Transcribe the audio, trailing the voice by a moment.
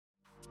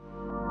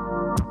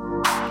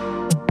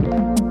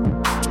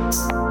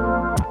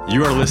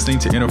You are listening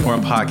to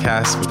INTERFORM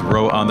Podcast with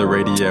Ro on the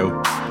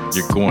radio.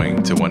 You're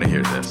going to want to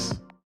hear this.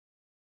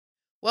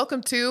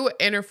 Welcome to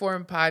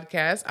INTERFORM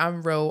Podcast.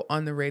 I'm Ro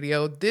on the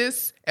radio.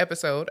 This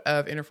episode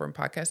of INTERFORM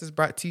Podcast is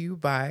brought to you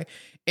by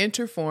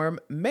INTERFORM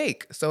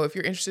Make. So if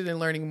you're interested in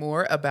learning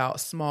more about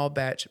small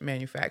batch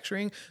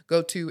manufacturing,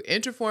 go to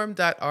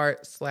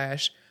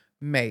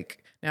interform.art/make.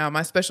 Now,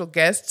 my special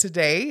guest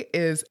today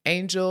is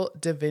Angel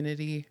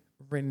Divinity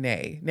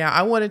Renée. Now,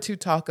 I wanted to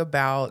talk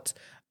about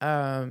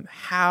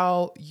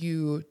how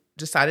you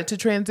decided to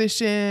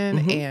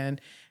transition and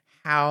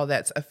how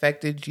that's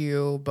affected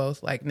you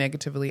both like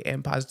negatively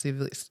and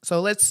positively.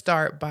 So let's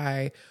start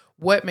by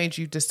what made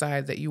you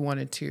decide that you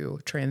wanted to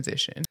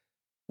transition?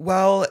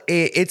 Well,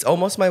 it's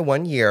almost my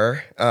 1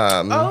 year.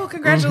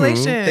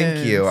 Congratulations.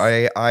 Thank you.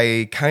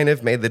 I kind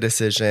of made the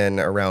decision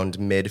around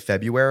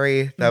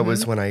mid-February. That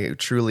was when I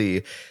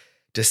truly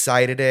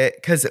decided it,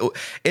 because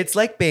it's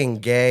like being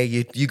gay.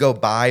 You go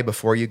bi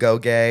before you go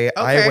gay. Okay.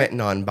 I went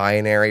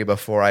non-binary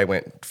before I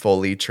went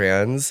fully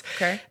trans.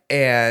 Okay.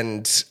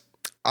 And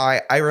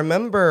I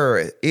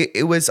remember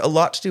it was a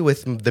lot to do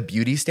with the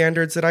beauty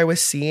standards that I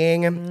was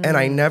seeing. And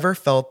I never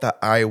felt that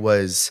I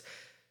was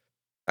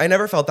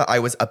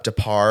up to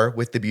par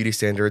with the beauty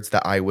standards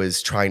that I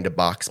was trying to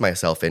box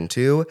myself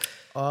into.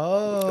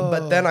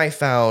 But then I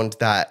found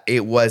that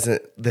it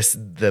wasn't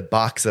the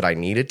box that I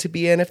needed to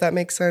be in, if that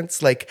makes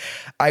sense. Like,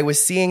 I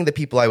was seeing the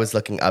people I was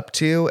looking up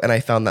to, and I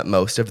found that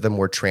most of them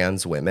were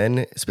trans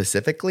women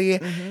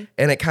specifically.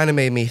 And it kind of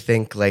made me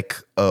think like,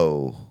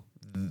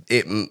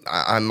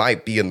 I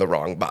might be in the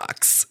wrong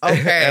box.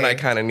 Okay. And I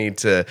kind of need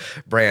to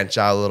branch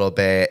out a little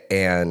bit.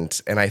 And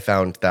I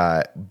found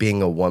that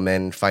being a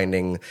woman,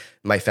 finding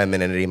my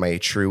femininity, my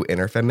true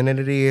inner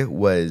femininity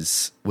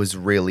was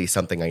really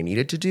something I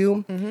needed to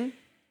do.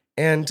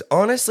 And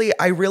honestly,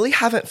 I really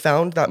haven't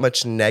found that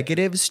much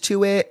negatives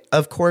to it.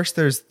 Of course,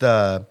 there's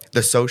the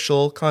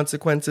social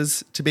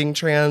consequences to being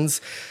trans,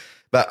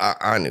 but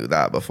I knew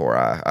that before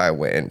I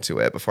went into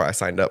it, before I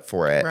signed up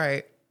for it.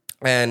 Right.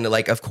 And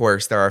like, of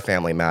course, there are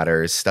family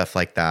matters, stuff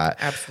like that.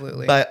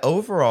 Absolutely. But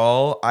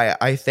overall,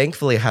 I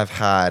thankfully have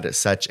had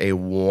such a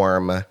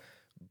warm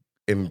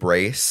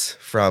embrace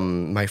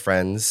from my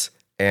friends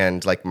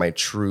and like my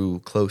true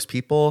close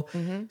people.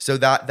 So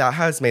that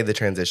has made the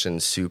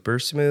transition super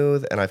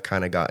smooth. And I've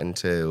kind of gotten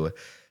to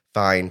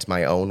find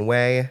my own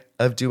way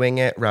of doing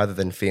it rather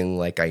than feeling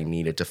like I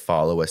needed to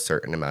follow a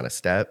certain amount of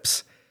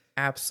steps.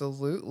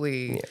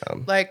 Absolutely. Yeah.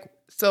 Like,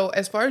 so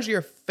as far as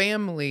your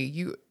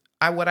family,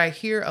 what I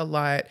hear a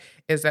lot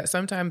is that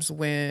sometimes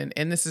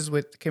and this is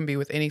can be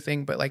with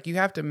anything, but like you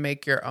have to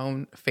make your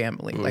own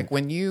family. Like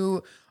when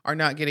you are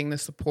not getting the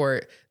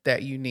support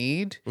that you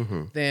need,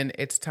 then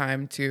it's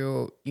time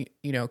to,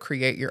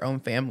 create your own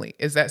family.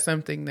 Is that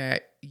something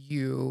that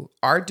you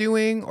are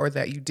doing or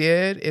that you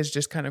did, is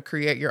just kind of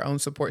create your own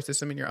support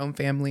system in your own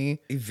family?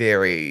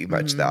 Very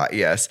much that,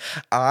 yes.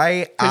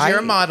 Because you're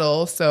a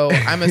model, so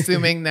I'm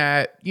assuming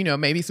that,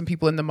 maybe some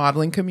people in the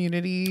modeling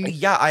community.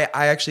 Yeah,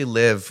 I actually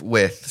live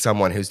with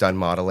someone who's done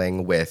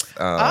modeling with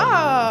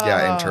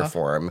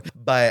INTERFORM.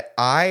 But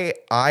I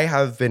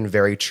have been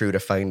very true to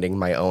finding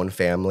my own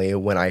family.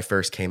 When I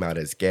first came out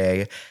as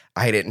gay,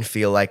 I didn't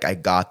feel like I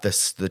got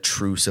the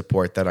true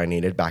support that I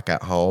needed back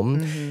at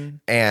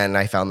home. And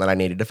I found that I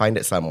needed to find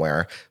it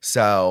somewhere.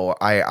 So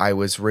I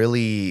was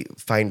really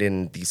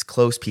finding these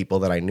close people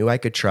that I knew I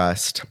could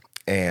trust.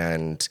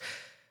 And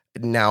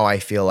now I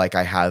feel like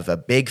I have a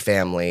big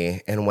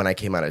family. And when I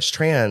came out as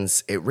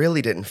trans, it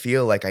really didn't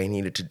feel like I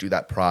needed to do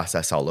that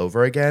process all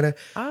over again,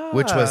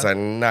 which was a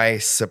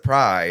nice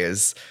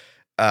surprise,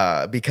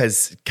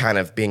 because kind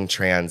of being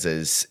trans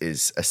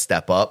is a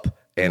step up.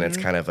 And it's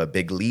kind of a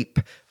big leap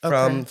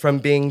from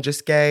being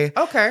just gay.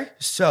 Okay.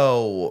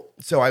 So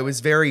I was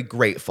very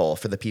grateful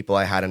for the people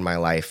I had in my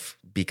life,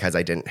 because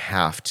I didn't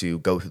have to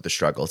go through the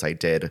struggles I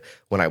did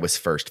when I was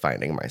first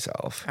finding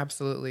myself.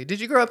 Absolutely. Did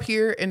you grow up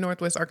here in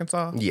Northwest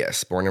Arkansas?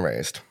 Yes, born and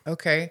raised.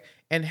 Okay.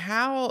 And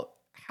how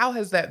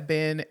has that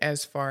been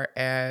as far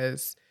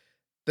as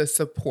the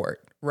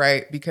support,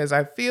 right? Because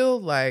I feel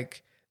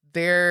like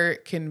there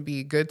can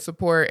be good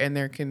support and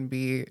there can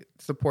be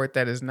support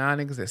that is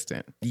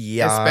non-existent.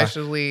 Yeah.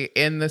 Especially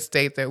in the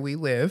state that we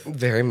live.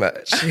 Very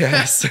much,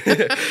 yes.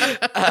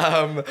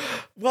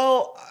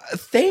 Well,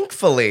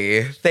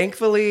 thankfully,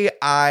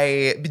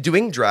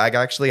 doing drag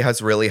actually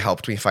has really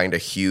helped me find a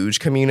huge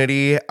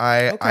community.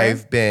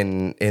 I've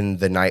been in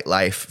the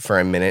nightlife for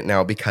a minute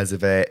now because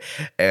of it,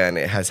 and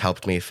it has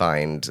helped me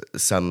find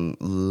some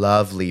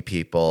lovely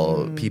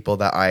people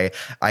that I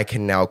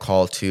can now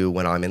call to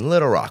when I'm in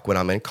Little Rock, when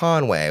I'm in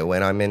Conway,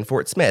 when I'm in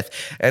Fort Smith,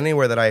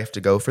 anywhere that I have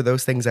to go for those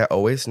things. I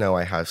always know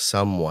I have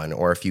someone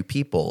or a few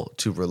people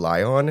to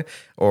rely on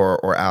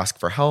or ask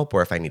for help,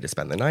 or if I need to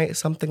spend the night,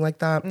 something like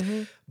that.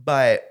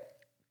 But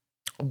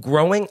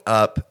growing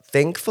up,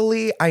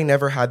 thankfully, I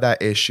never had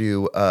that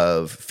issue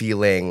of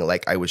feeling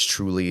like I was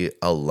truly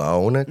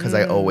alone, because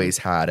I always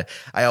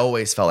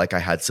felt like I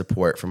had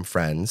support from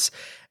friends.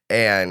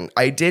 And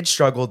I did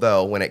struggle,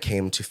 though, when it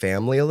came to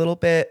family a little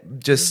bit.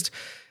 Just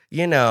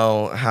you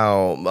know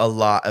how a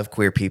lot of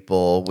queer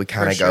people, we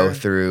kind of go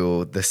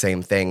through the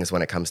same things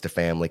when it comes to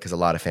family, because a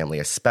lot of family,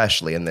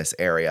 especially in this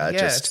area,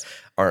 just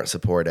aren't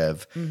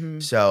supportive.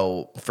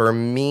 So for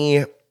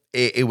me,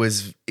 it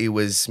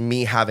was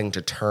me having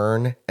to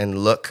turn and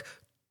look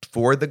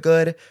for the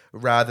good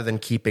rather than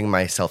keeping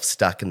myself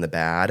stuck in the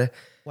bad.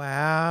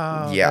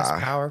 Wow. Yeah.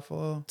 That's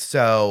powerful.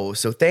 So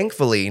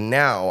thankfully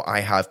now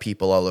I have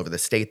people all over the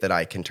state that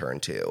I can turn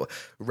to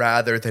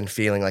rather than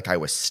feeling like I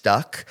was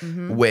stuck,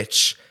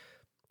 which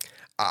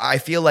I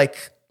feel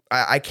like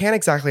I can't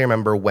exactly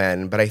remember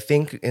when, but I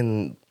think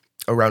in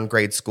around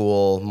grade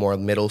school, more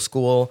middle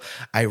school,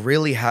 I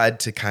really had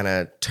to kind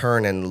of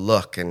turn and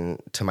look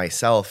to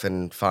myself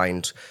and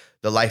find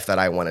the life that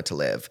I wanted to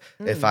live.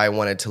 If I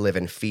wanted to live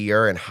in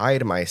fear and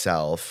hide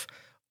myself,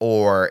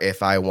 or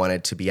if I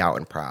wanted to be out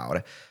and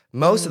proud.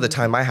 Most of the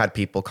time I had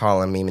people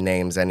calling me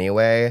names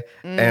anyway.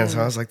 And so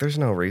I was like, there's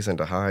no reason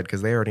to hide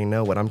because they already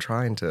know what I'm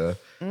trying to.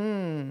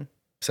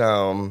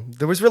 So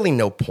there was really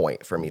no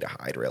point for me to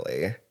hide,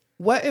 really.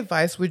 What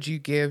advice would you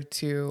give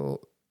to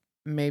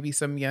maybe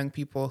some young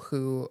people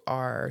who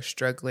are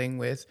struggling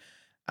with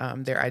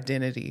their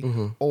identity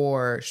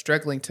or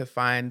struggling to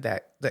find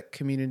that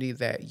community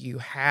that you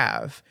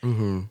have?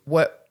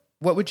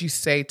 What would you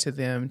say to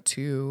them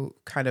to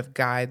kind of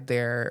guide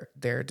their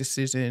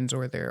decisions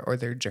or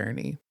their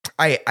journey?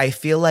 I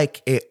feel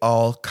like it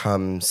all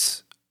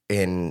comes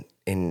in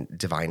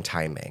divine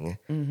timing.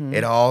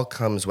 It all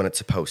comes when it's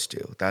supposed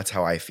to. That's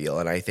how I feel.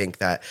 And I think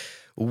that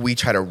we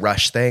try to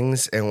rush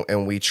things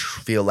and we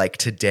feel like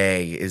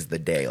today is the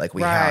day. Like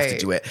we have to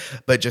do it.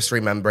 But just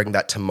remembering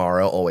that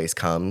tomorrow always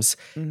comes.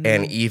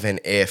 And even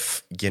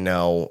if, you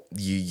know,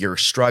 you're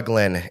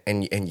struggling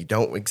and you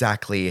don't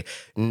exactly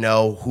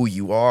know who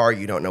you are,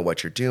 you don't know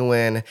what you're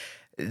doing,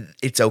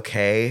 it's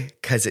okay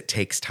because it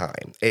takes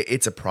time.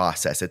 It's a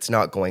process. It's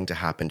not going to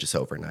happen just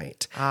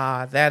overnight.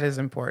 That is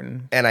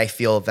important. And I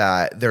feel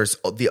that there's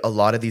a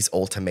lot of these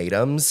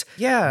ultimatums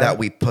that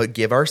we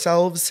give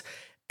ourselves.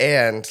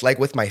 And like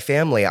with my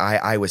family,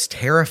 I was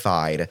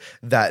terrified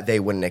that they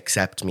wouldn't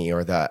accept me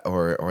or that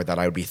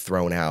I would be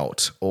thrown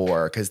out,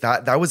 or because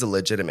that was a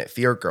legitimate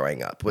fear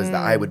growing up, was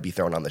that I would be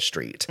thrown on the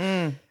street.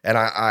 And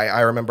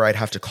I remember I'd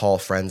have to call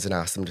friends and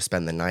ask them to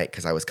spend the night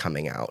because I was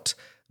coming out,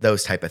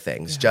 those type of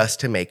things, just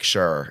to make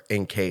sure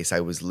in case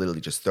I was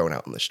literally just thrown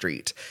out on the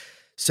street.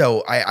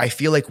 So I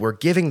feel like we're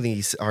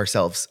giving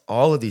ourselves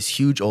all of these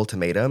huge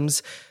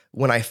ultimatums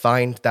when I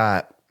find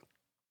that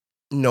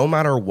no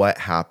matter what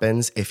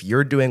happens, if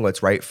you're doing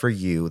what's right for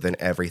you, then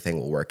everything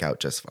will work out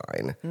just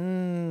fine.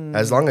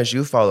 As long as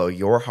you follow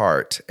your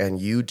heart and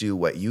you do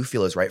what you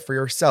feel is right for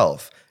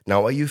yourself,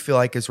 not what you feel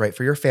like is right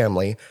for your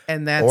family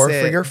and that's or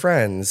for your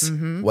friends,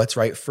 what's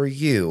right for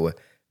you,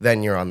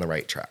 then you're on the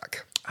right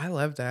track. I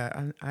love that.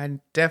 I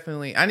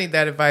need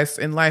that advice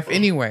in life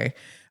anyway,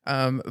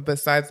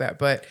 besides that.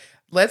 But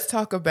let's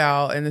talk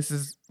about, and this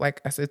is, like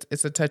I said,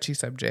 it's a touchy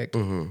subject.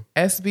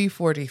 SB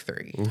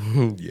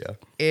 43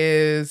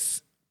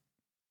 is,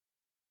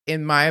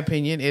 in my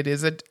opinion, it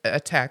is an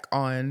attack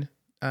on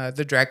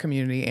the drag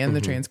community and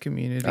the trans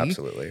community.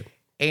 Absolutely.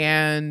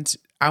 And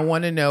I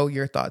want to know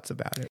your thoughts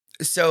about it.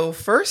 So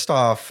first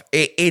off,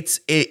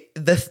 the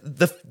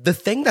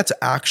thing that's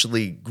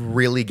actually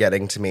really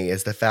getting to me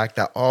is the fact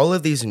that all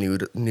of these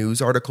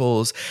news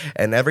articles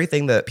and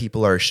everything that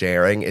people are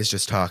sharing is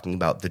just talking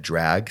about the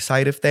drag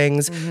side of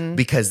things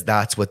because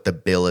that's what the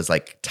bill is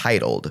like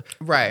titled.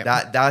 Right.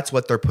 That's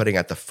what they're putting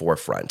at the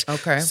forefront.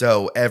 Okay.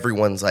 So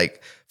everyone's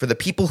like, for the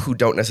people who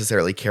don't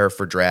necessarily care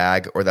for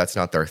drag or that's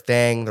not their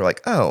thing, they're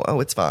like, oh,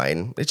 it's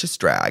fine. It's just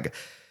drag.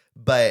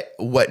 But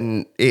what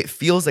it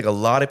feels like a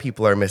lot of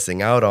people are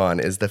missing out on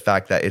is the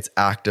fact that it's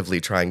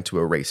actively trying to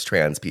erase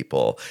trans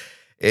people.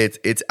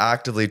 It's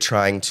actively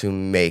trying to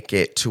make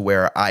it to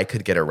where I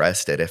could get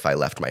arrested if I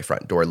left my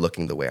front door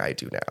looking the way I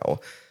do now.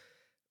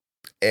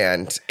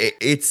 And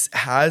it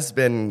has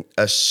been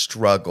a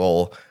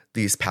struggle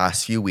these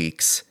past few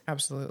weeks.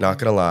 Absolutely. Not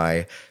going to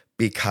lie,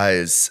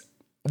 because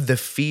the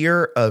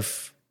fear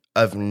of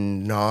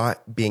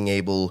not being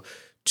able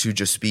to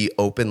just be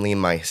openly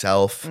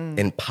myself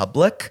in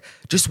public,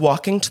 just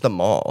walking to the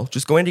mall,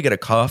 just going to get a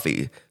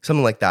coffee,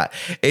 something like that.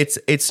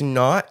 It's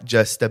not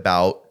just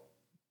about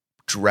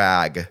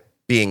drag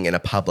being in a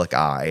public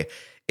eye.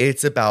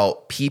 It's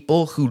about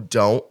people who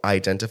don't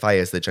identify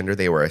as the gender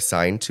they were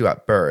assigned to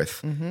at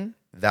birth.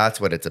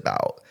 That's what it's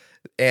about.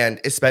 And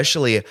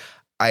especially,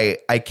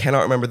 I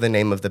cannot remember the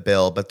name of the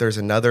bill, but there's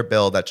another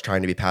bill that's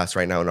trying to be passed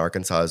right now in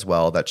Arkansas as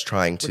well that's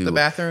trying to... With the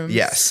bathrooms?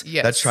 Yes.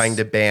 That's trying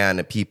to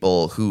ban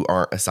people who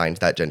aren't assigned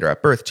that gender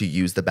at birth to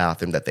use the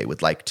bathroom that they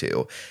would like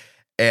to.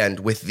 And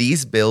with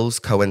these bills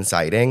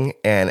coinciding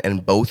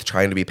and both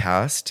trying to be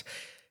passed,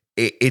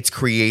 it's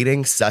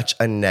creating such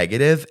a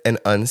negative and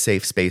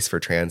unsafe space for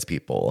trans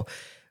people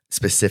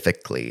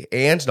specifically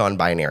and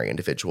non-binary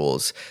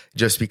individuals,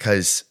 just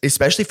because,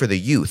 especially for the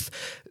youth...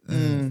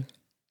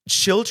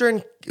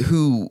 Children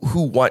who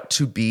want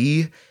to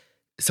be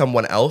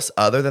someone else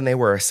other than they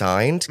were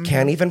assigned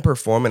can't even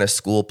perform in a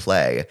school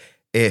play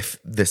if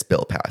this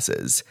bill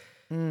passes.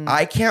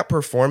 I can't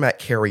perform at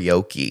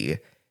karaoke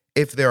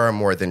if there are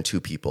more than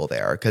 2 people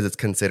there because it's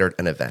considered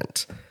an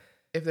event.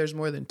 If there's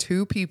more than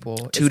 2 people,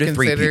 2 to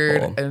 3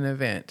 considered people. an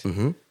event.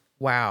 Mm-hmm.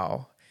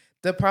 Wow.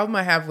 The problem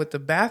I have with the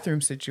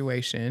bathroom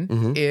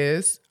situation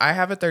is I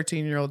have a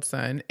 13-year-old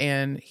son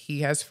and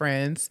he has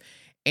friends,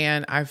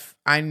 and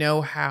I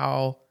know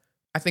how,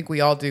 I think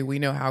we all do, we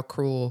know how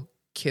cruel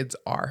kids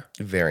are.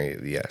 Very,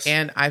 yes.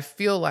 And I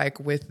feel like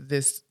with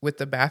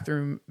the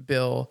bathroom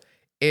bill,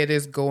 it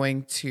is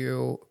going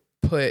to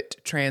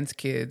put trans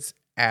kids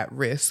at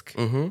risk,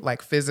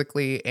 like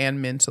physically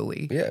and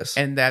mentally. Yes.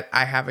 And that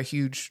I have a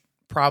huge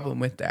problem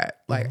with that.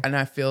 Like, and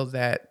I feel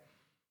that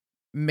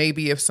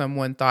maybe if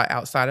someone thought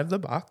outside of the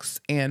box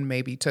and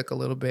maybe had a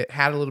little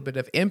bit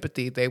of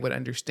empathy, they would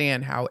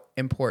understand how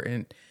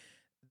important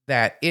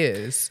that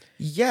is.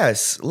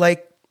 Yes.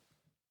 Like,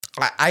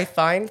 I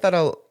find that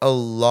a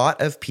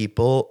lot of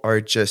people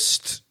are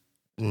just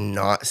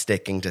not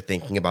sticking to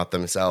thinking about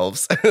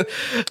themselves.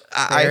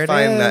 I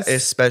find that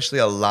especially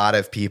a lot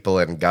of people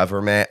in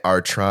government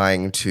are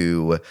trying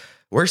to,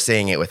 we're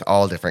seeing it with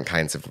all different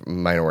kinds of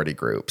minority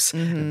groups,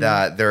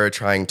 that they're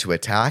trying to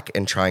attack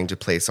and trying to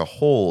place a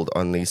hold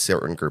on these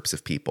certain groups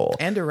of people.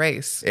 And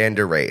erase.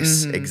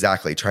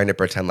 Exactly. Trying to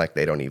pretend like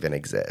they don't even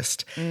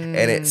exist. And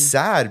it's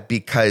sad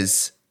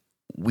because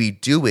we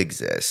do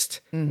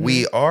exist.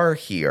 We are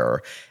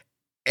here.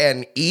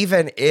 And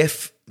even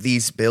if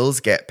these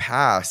bills get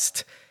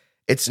passed,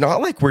 it's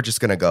not like we're just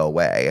going to go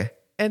away.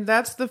 And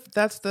that's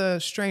the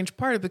strange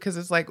part, because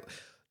it's like,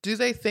 do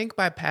they think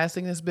by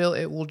passing this bill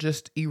it will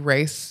just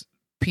erase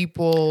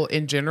people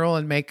in general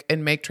and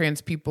make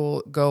trans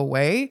people go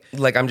away?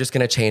 Like, I'm just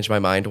going to change my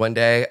mind one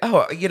day.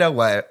 Oh, you know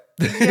what?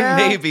 Yeah.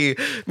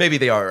 maybe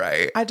they are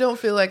right. I don't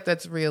feel like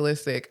that's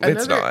realistic.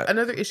 It's not.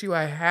 Another issue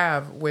I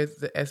have with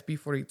the SB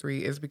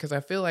 43 is because I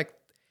feel like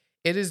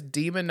it is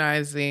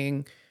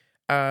demonizing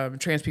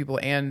trans people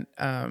and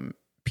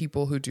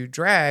people who do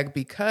drag,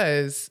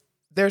 because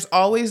there's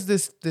always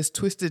this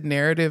twisted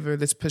narrative or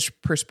this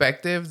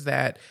perspective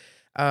that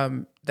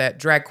that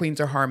drag queens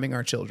are harming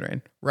our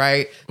children,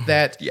 right?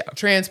 That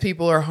trans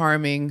people are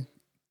harming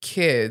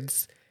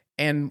kids,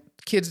 and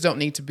kids don't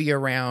need to be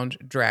around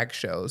drag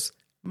shows.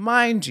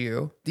 Mind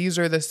you, these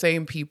are the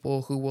same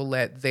people who will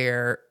let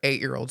their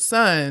 8-year-old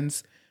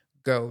sons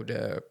go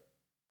to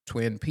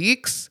Twin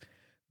Peaks,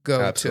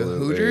 go to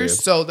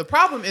Hooters. So the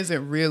problem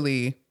isn't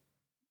really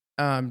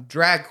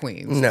drag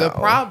queens. No. The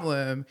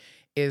problem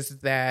is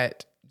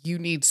that you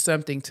need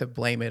something to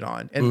blame it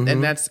on.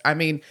 And that's, I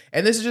mean,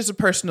 and this is just a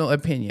personal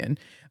opinion,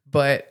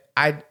 but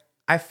I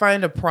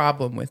find a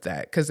problem with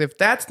that, because if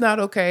that's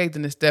not okay,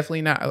 then it's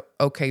definitely not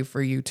okay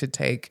for you to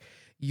take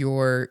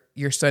your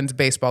son's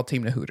baseball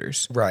team to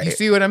Hooters. Right. You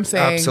see what I'm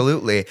saying?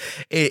 Absolutely.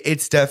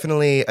 It's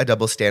definitely a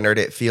double standard.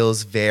 It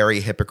feels very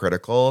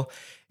hypocritical.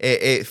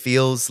 It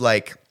feels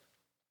like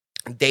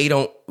they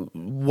don't,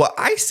 what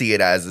I see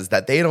it as is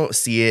that they don't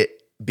see it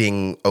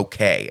being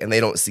okay, and they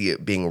don't see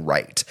it being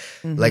right.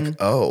 Like,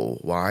 oh,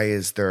 why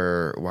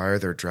are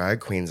there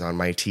drag queens on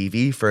my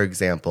TV, for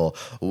example?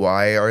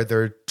 Why are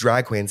there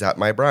drag queens at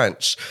my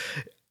brunch?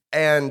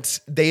 And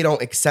they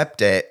don't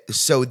accept it,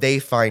 so they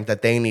find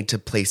that they need to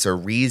place a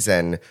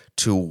reason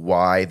to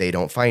why they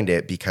don't find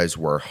it, because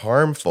we're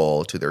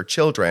harmful to their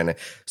children,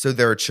 so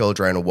their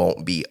children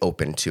won't be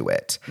open to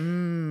it.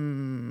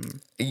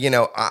 You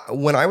know,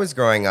 when I was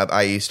growing up,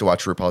 I used to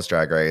watch RuPaul's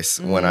Drag Race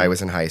when I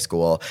was in high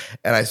school,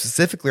 and I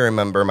specifically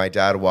remember my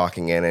dad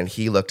walking in, and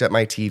he looked at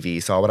my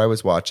TV, saw what I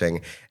was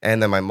watching,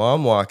 and then my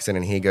mom walks in,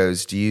 and he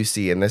goes, "Do you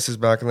see?" And this is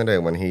back in the day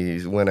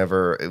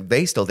whenever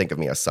they still think of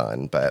me as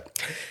son,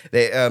 but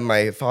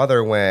my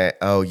father went,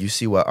 "Oh, you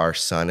see what our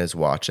son is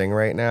watching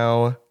right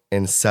now?"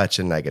 In such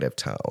a negative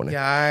tone.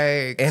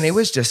 Yikes. And it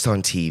was just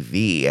on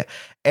TV.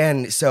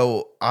 And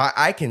so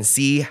I can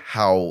see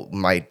how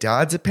my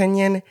dad's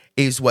opinion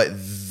is what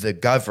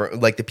the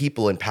like the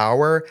people in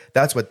power,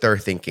 that's what they're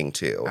thinking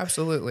too.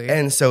 Absolutely.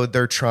 And so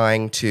they're just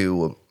trying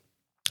to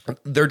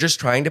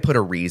put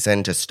a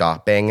reason to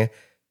stopping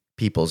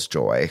people's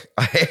joy.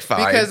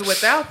 Because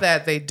without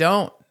that, they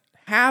don't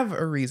have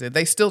a reason.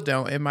 They still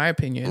don't, in my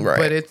opinion.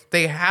 Right. But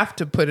they have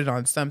to put it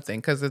on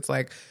something, because it's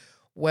like,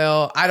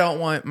 well, I don't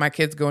want my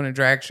kids going to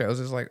drag shows.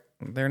 It's like,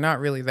 they're not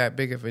really that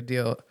big of a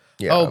deal.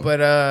 Yeah. Oh,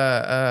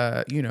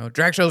 but you know,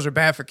 drag shows are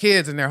bad for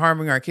kids and they're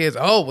harming our kids.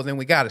 Oh, well, then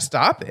we got to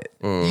stop it.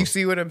 You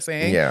see what I'm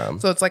saying? Yeah.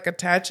 So it's like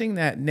attaching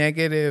that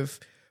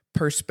negative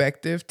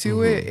perspective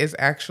to it is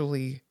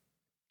actually,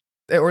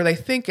 or they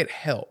think it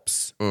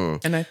helps.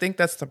 And I think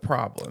that's the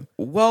problem.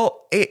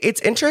 Well,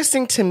 it's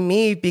interesting to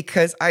me,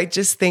 because I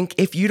just think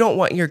if you don't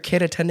want your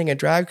kid attending a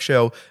drag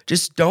show,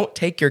 just don't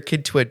take your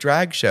kid to a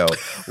drag show.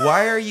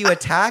 Why are you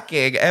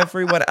attacking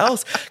everyone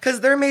else? Because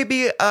there may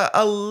be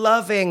a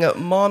loving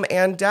mom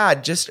and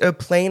dad, just a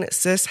plain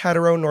cis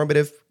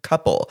heteronormative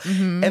couple,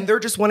 and they're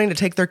just wanting to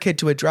take their kid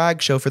to a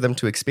drag show for them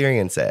to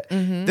experience it.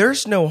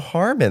 There's no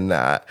harm in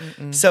that.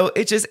 So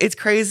it's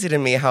crazy to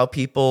me how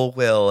people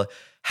will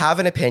have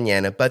an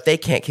opinion, but they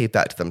can't keep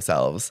that to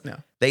themselves. No.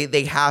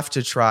 They have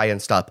to try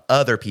and stop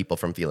other people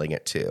from feeling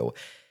it too.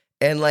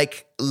 And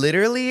like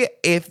literally,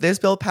 if this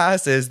bill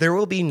passes, there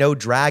will be no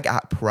drag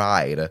at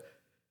Pride.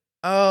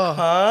 Oh.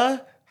 Huh?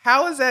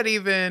 How is that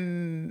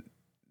even?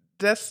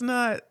 It's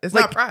not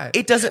Pride.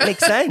 It doesn't make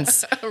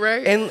sense.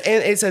 Right? And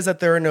it says that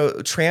there are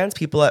no trans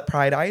people at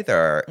Pride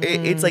either.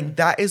 It's like,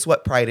 that is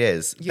what Pride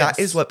is. Yes.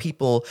 That is what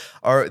people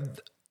are.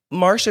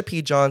 Marsha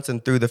P.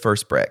 Johnson threw the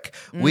first brick.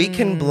 We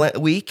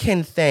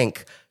can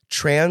thank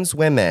trans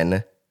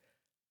women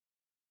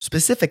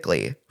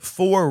specifically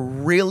for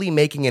really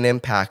making an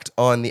impact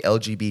on the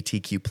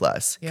LGBTQ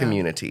plus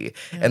community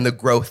and the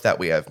growth that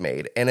we have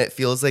made. And it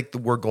feels like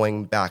we're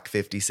going back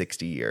 50,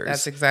 60 years.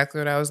 That's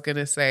exactly what I was going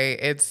to say.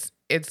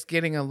 It's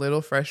getting a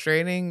little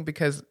frustrating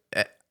because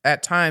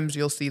at times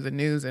you'll see the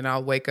news and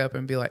I'll wake up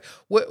and be like,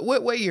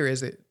 what year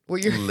is it?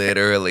 What year?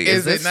 Literally.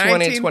 Is this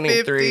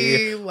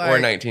 2023 or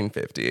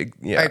 1950?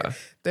 Yeah. Like,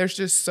 there's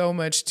just so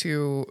much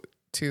to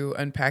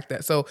unpack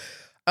that. So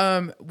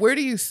where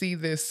do you see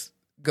this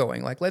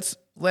going? Like, let's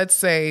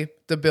say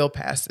the bill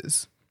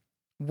passes.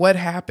 What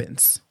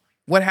happens?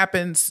 What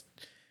happens?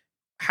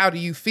 How do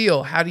you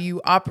feel? How do you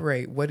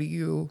operate? What do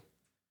you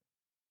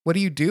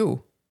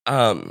do?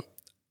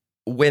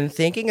 When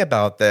thinking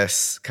about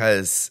this,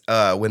 because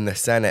when the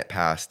Senate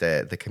passed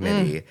it, the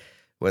committee,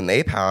 when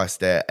they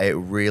passed it, it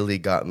really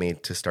got me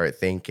to start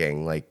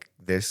thinking, like,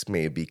 this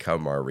may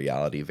become our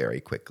reality very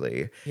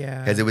quickly. Yeah.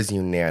 Because it was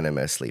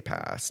unanimously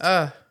passed.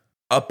 A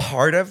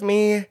part of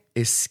me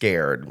is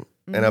scared,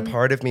 and a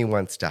part of me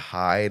wants to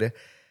hide.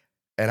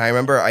 And I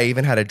remember I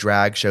even had a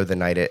drag show the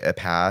night it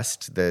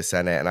passed, the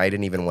Senate, and I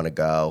didn't even want to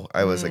go.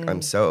 I was like,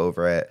 I'm so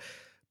over it.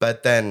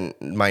 But then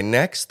my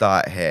next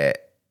thought hit,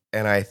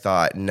 and I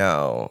thought,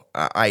 no,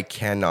 I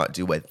cannot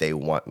do what they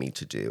want me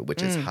to do,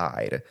 which is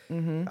hide.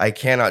 I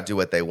cannot do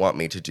what they want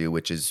me to do,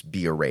 which is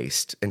be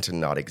erased and to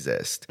not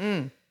exist.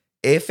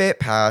 If it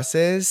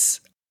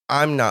passes,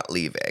 I'm not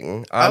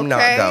leaving. I'm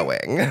not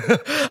going.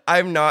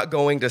 I'm not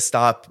going to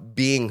stop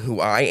being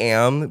who I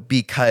am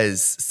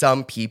because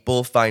some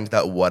people find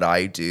that what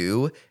I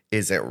do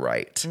isn't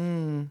right.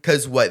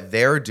 Because what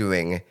they're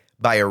doing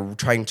by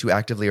trying to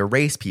actively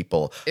erase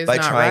people, by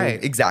trying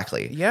right.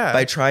 Exactly. Yeah.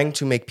 By trying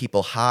to make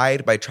people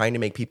hide, by trying to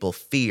make people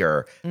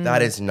fear,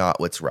 that is not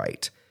what's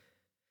right.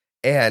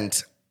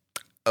 And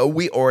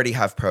we already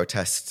have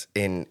protests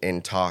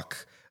in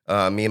talk.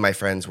 Me and my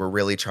friends were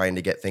really trying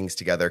to get things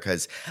together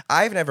because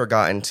I've never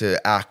gotten to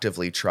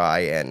actively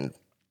try and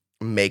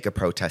make a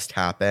protest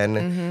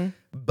happen.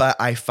 But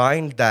I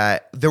find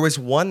that there was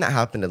one that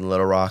happened in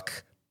Little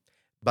Rock,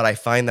 but I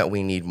find that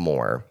we need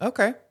more.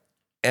 Okay.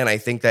 And I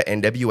think that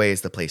NWA is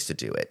the place to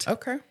do it.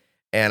 Okay.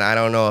 And I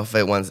don't know if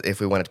we want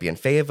it to be in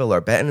Fayetteville or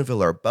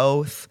Bentonville or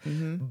both.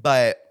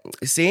 But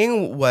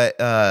seeing what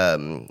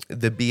the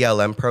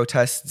BLM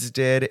protests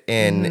did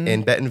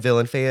in Bentonville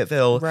and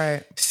Fayetteville,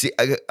 right?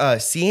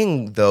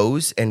 Seeing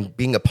those and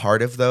being a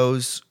part of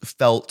those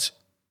felt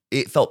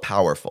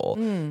powerful.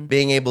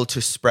 Being able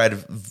to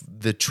spread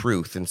the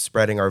truth and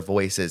spreading our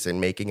voices and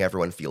making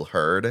everyone feel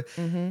heard.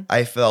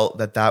 I felt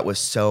that was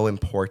so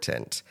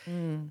important.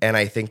 And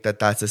I think that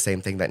that's the same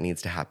thing that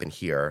needs to happen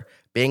here.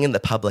 Being in the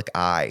public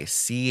eye,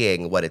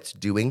 seeing what it's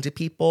doing to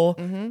people,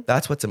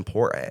 that's what's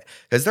important.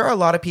 Because there are a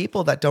lot of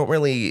people that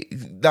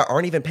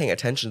aren't even paying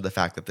attention to the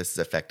fact that this is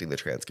affecting the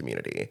trans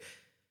community.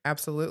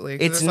 Absolutely.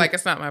 It's like,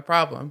 it's not my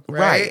problem, right?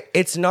 Right.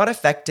 It's not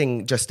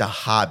affecting just a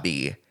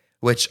hobby,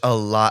 which a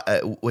lot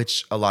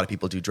of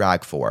people do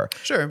drag for.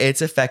 Sure.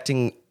 It's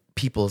affecting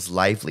people's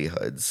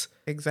livelihoods.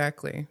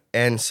 Exactly.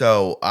 And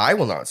so I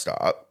will not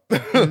stop.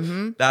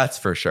 That's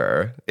for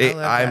sure.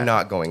 I'm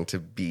not going to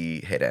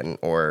be hidden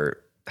or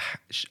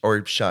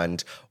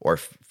shunned or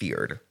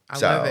feared. I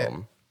love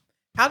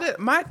it.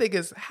 My thing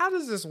is, how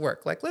does this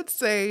work? Like, let's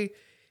say,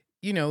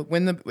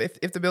 when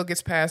if the bill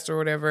gets passed or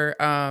whatever,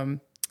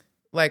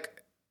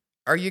 like,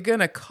 are you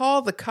gonna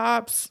call the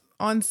cops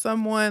on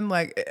someone?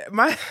 Like,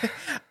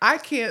 I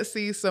can't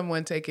see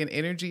someone taking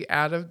energy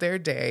out of their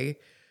day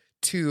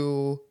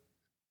to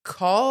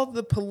call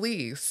the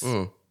police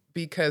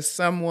because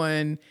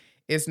someone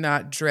is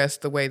not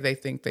dressed the way they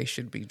think they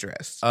should be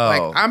dressed.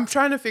 Like, I'm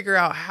trying to figure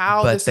out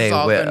how this is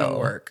all going to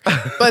work.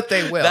 But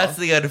they will. That's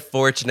the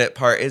unfortunate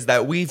part, is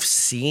that we've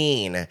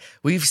seen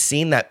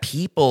that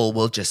people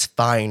will just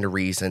find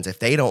reasons. If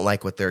they don't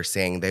like what they're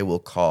saying, they will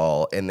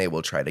call and they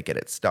will try to get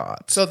it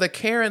stopped. So the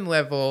Karen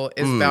level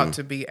is about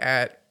to be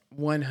at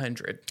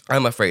 100.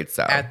 I'm afraid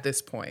so. At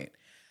this point.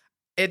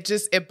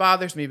 It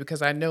bothers me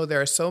because I know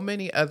there are so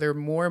many other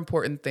more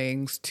important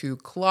things to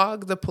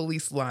clog the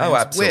police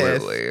lines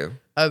with,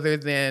 other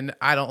than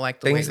I don't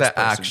like the things way this that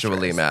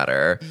actually dressed.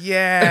 matter.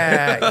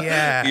 Yeah.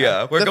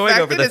 Yeah. We're going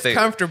over the thing. It's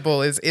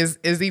comfortable is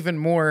even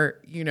more,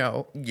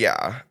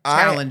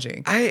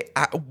 challenging. I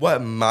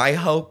what my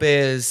hope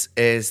is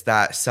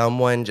that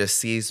someone just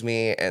sees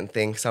me and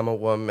thinks I'm a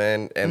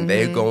woman and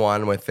they go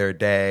on with their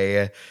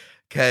day,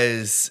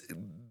 because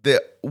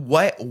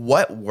what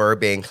we're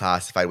being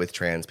classified with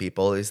trans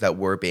people is that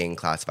we're being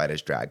classified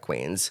as drag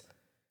queens.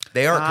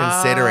 They aren't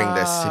considering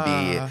this to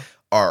be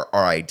our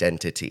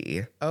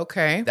identity.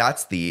 Okay.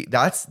 That's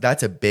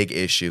a big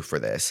issue for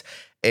this,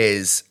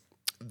 is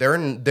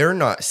they're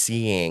not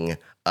seeing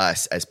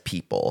us as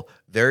people.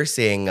 They're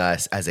seeing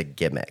us as a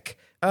gimmick.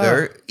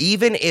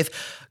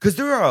 Because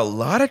there are a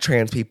lot of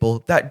trans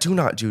people that do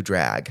not do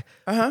drag.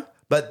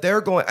 But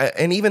they're going,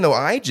 and even though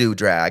I do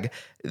drag,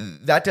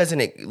 that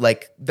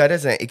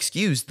doesn't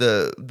excuse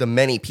the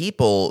many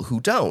people who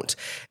don't.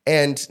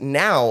 And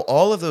now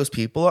all of those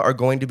people are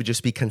going to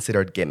just be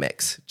considered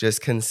gimmicks,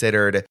 just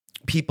considered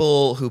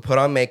people who put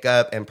on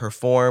makeup and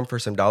perform for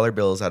some dollar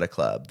bills at a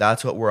club.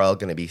 That's what we're all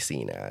going to be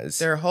seen as.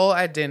 Their whole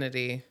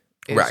identity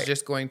is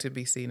just going to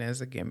be seen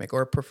as a gimmick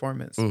or a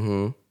performance.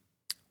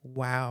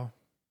 Wow.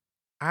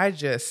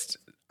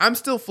 I'm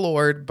still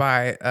floored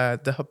by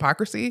the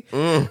hypocrisy,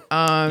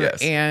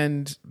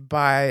 and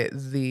by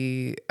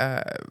the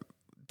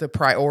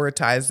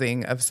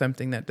prioritizing of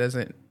something that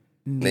doesn't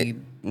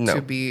need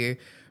to be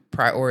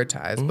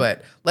prioritized.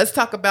 But let's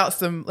talk about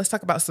some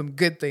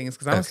good things,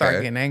 because I'm gonna start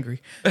getting angry.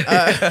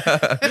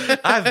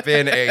 I've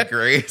been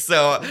angry,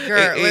 so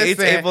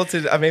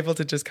I'm able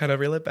to just kind of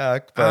reel it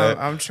back. But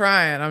I'm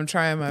trying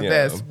my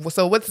best.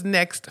 So what's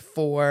next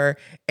for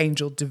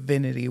Angel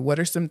Divinity? What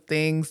are some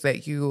things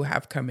that you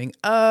have coming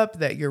up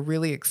that you're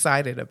really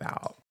excited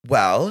about?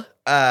 Well,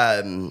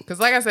 because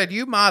like I said,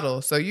 you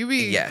model, so you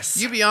be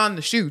on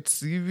the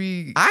shoots.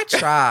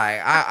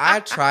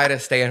 I try to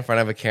stay in front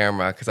of a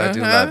camera because I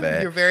do love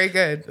it. You're very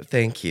good.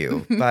 Thank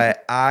you.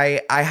 But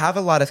I have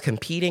a lot of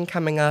competing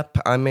coming up.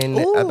 I'm in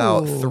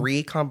about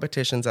 3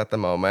 competitions at the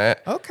moment.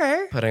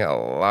 Okay. Putting a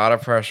lot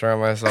of pressure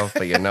on myself,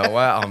 but you know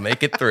what? I'll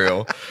make it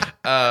through.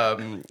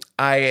 I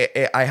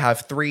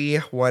have 3,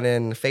 one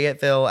in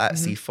Fayetteville at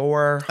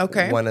C4,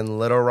 okay, one in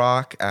Little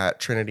Rock at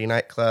Trinity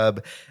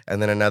Nightclub,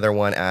 and then another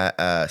one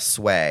at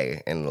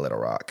Sway in Little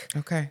Rock.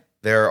 Okay.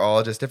 They're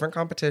all just different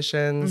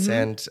competitions.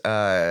 And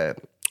a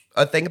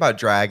thing about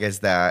drag is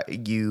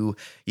that you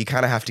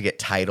kind of have to get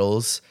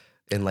titles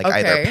in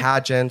either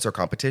pageants or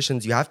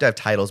competitions. You have to have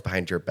titles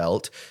behind your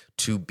belt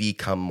to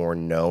become more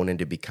known and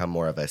to become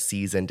more of a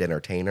seasoned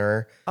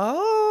entertainer.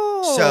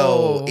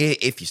 So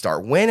if you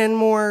start winning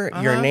more,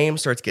 your name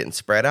starts getting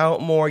spread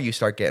out more. You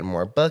start getting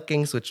more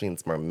bookings, which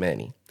means more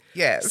money.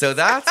 Yes. So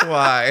that's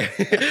why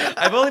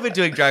I've only been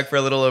doing drag for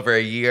a little over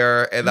a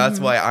year, and that's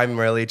why I'm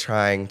really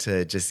trying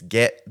to just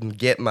get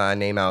my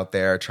name out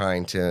there,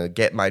 trying to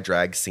get my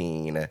drag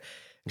scene, and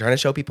trying to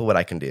show people what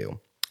I can do.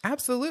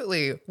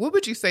 Absolutely. What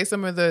would you say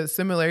some of the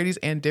similarities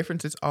and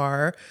differences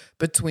are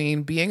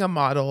between being a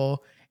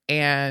model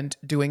and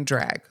doing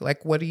drag?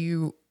 Like, what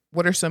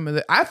are some of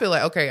the, I feel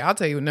like, okay, I'll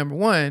tell you, number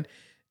one,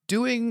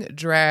 doing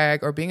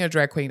drag or being a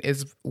drag queen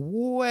is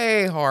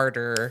way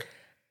harder.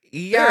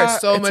 Yeah, there is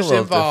so much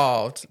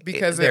involved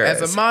because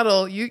as a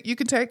model, you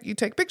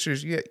take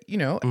pictures. You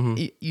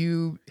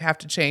have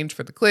to change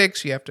for the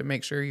clicks. You have to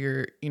make sure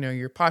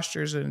your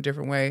posture's in a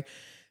different way.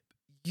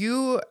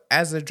 You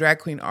as a drag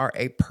queen are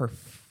a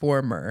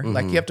performer.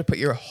 Like you have to put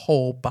your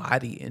whole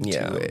body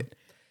into it.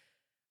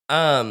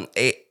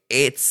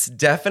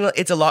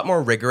 It's a lot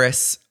more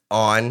rigorous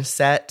on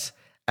set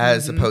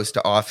as opposed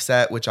to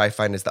offset, which I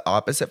find is the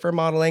opposite for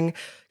modeling.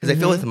 Because I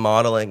feel with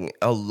modeling,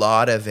 a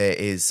lot of it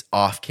is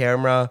off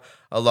camera.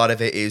 A lot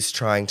of it is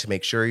trying to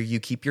make sure you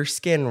keep your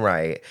skin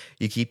right.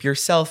 You keep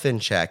yourself in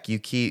check. You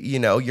keep,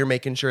 you're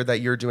making sure that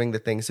you're doing the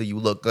things so you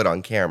look good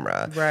on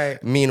camera.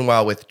 Right.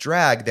 Meanwhile, with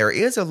drag, there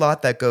is a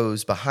lot that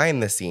goes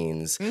behind the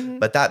scenes.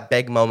 But that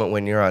big moment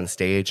when you're on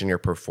stage and you're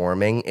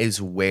performing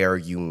is where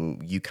you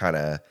kind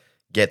of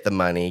get the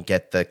money,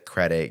 get the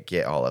credit,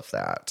 get all of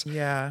that.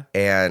 Yeah.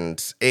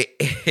 And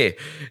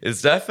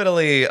it's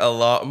definitely a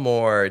lot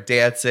more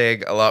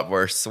dancing, a lot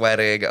more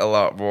sweating, a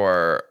lot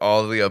more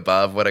all of the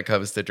above when it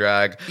comes to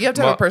drag. You have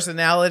to have a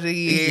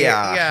personality.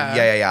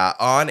 Yeah.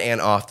 On and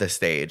off the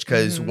stage.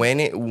 Because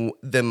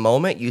the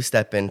moment you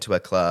step into a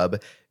club,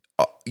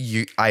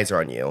 eyes are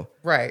on you.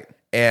 Right.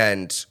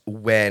 And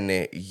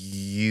when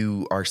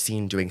you are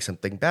seen doing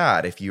something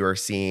bad, if you are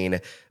seen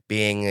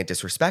being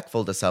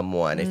disrespectful to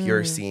someone, if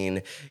you're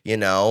seen,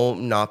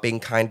 not being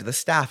kind to the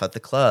staff at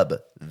the club,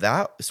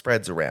 that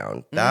spreads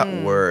around.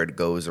 That word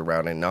goes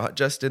around, and not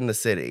just in the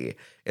city,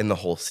 in the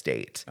whole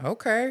state.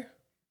 Okay.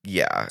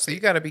 Yeah. So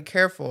you got to be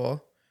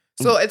careful.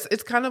 So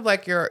it's kind of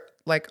like you're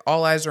like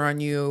all eyes are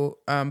on you,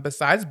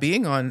 besides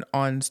being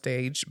on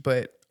stage,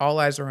 but all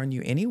eyes are on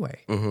you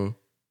anyway.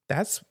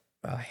 That's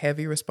a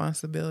heavy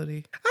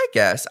responsibility. I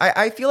guess.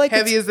 I feel like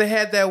heavy is the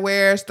head that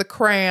wears the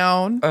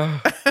crown.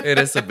 It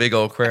is a big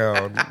old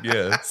crown.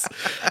 Yes.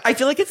 I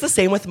feel like it's the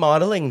same with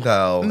modeling,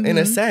 though, in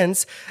a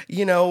sense.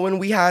 When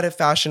we had a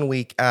fashion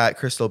week at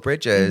Crystal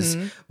Bridges,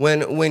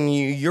 when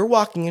you're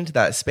walking into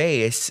that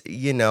space,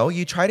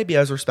 you try to be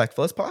as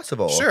respectful as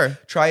possible. Sure.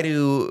 Try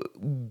to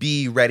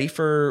be ready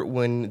for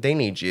when they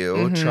need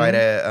you. Try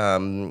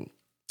to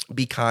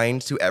be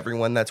kind to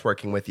everyone that's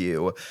working with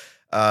you.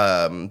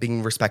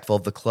 Being respectful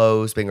of the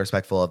clothes, being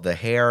respectful of the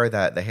hair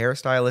that the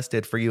hairstylist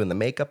did for you and the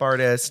makeup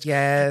artist.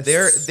 Yes.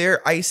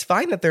 I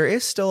find that there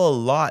is still a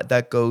lot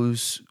that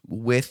goes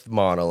with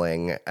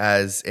modeling,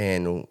 as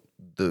in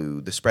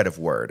the spread of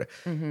word.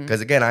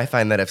 Because again, I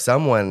find that if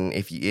someone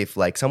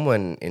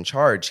in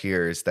charge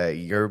hears that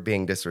you're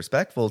being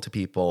disrespectful to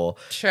people,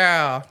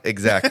 ciao.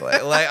 Exactly.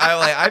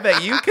 I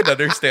bet you can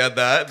understand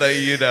that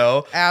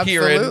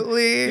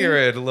absolutely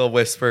hearing little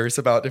whispers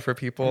about different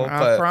people.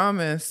 I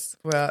promise.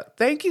 Well,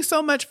 thank you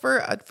so much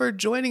for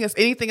joining us.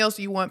 Anything else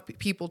you want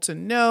people to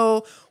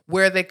know,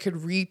 where they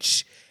could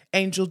reach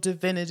Angel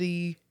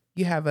Divinity?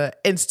 You have a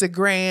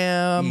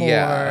Instagram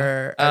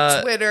or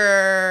a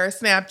Twitter,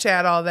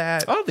 Snapchat, all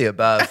that. All the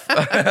above.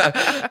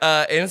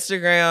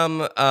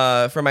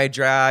 Instagram, for my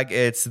drag,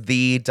 it's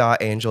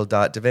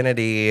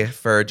the.angel.divinity.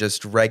 For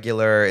just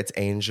regular, it's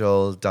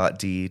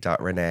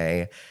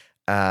angel.d.renee.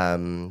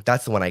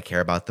 That's the one I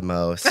care about the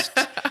most.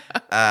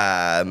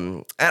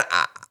 And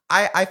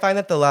I find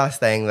that the last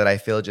thing that I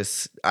feel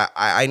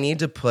I need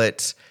to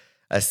put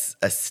a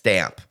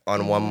stamp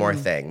on one more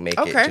thing. Make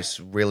it just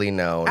really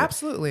known.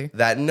 Absolutely.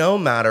 That no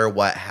matter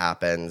what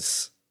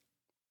happens,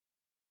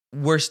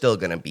 we're still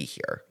going to be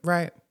here.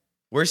 Right.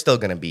 We're still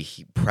going to be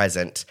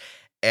present.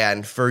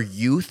 And for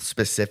youth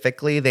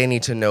specifically, they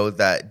need to know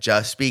that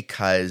just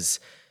because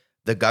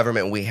the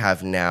government we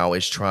have now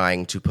is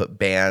trying to put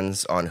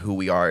bans on who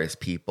we are as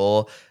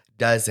people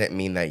doesn't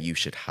mean that you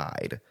should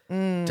hide.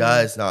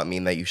 Does not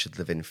mean that you should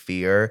live in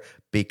fear,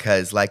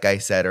 because like I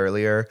said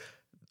earlier,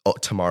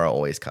 tomorrow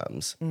always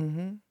comes.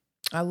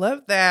 I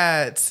love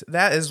that.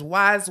 That is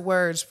wise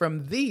words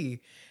from the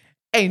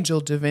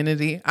Angel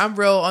Divinity. I'm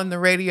Ro on the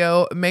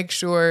radio. Make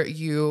sure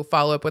you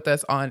follow up with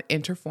us on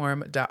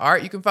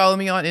interform.art. You can follow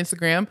me on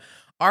Instagram,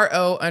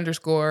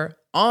 RO_on_the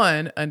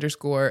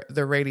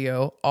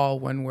radio, all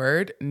one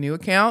word. New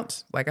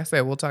account. Like I said,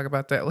 we'll talk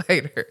about that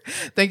later.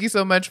 Thank you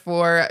so much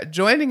for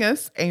joining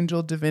us,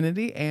 Angel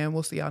Divinity, and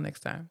we'll see y'all next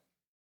time.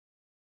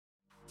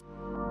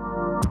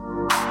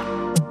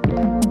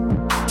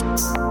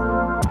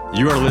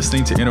 You are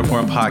listening to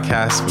INTERFORM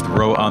Podcast with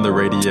Ro on the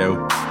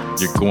radio.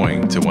 You're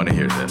going to want to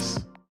hear this.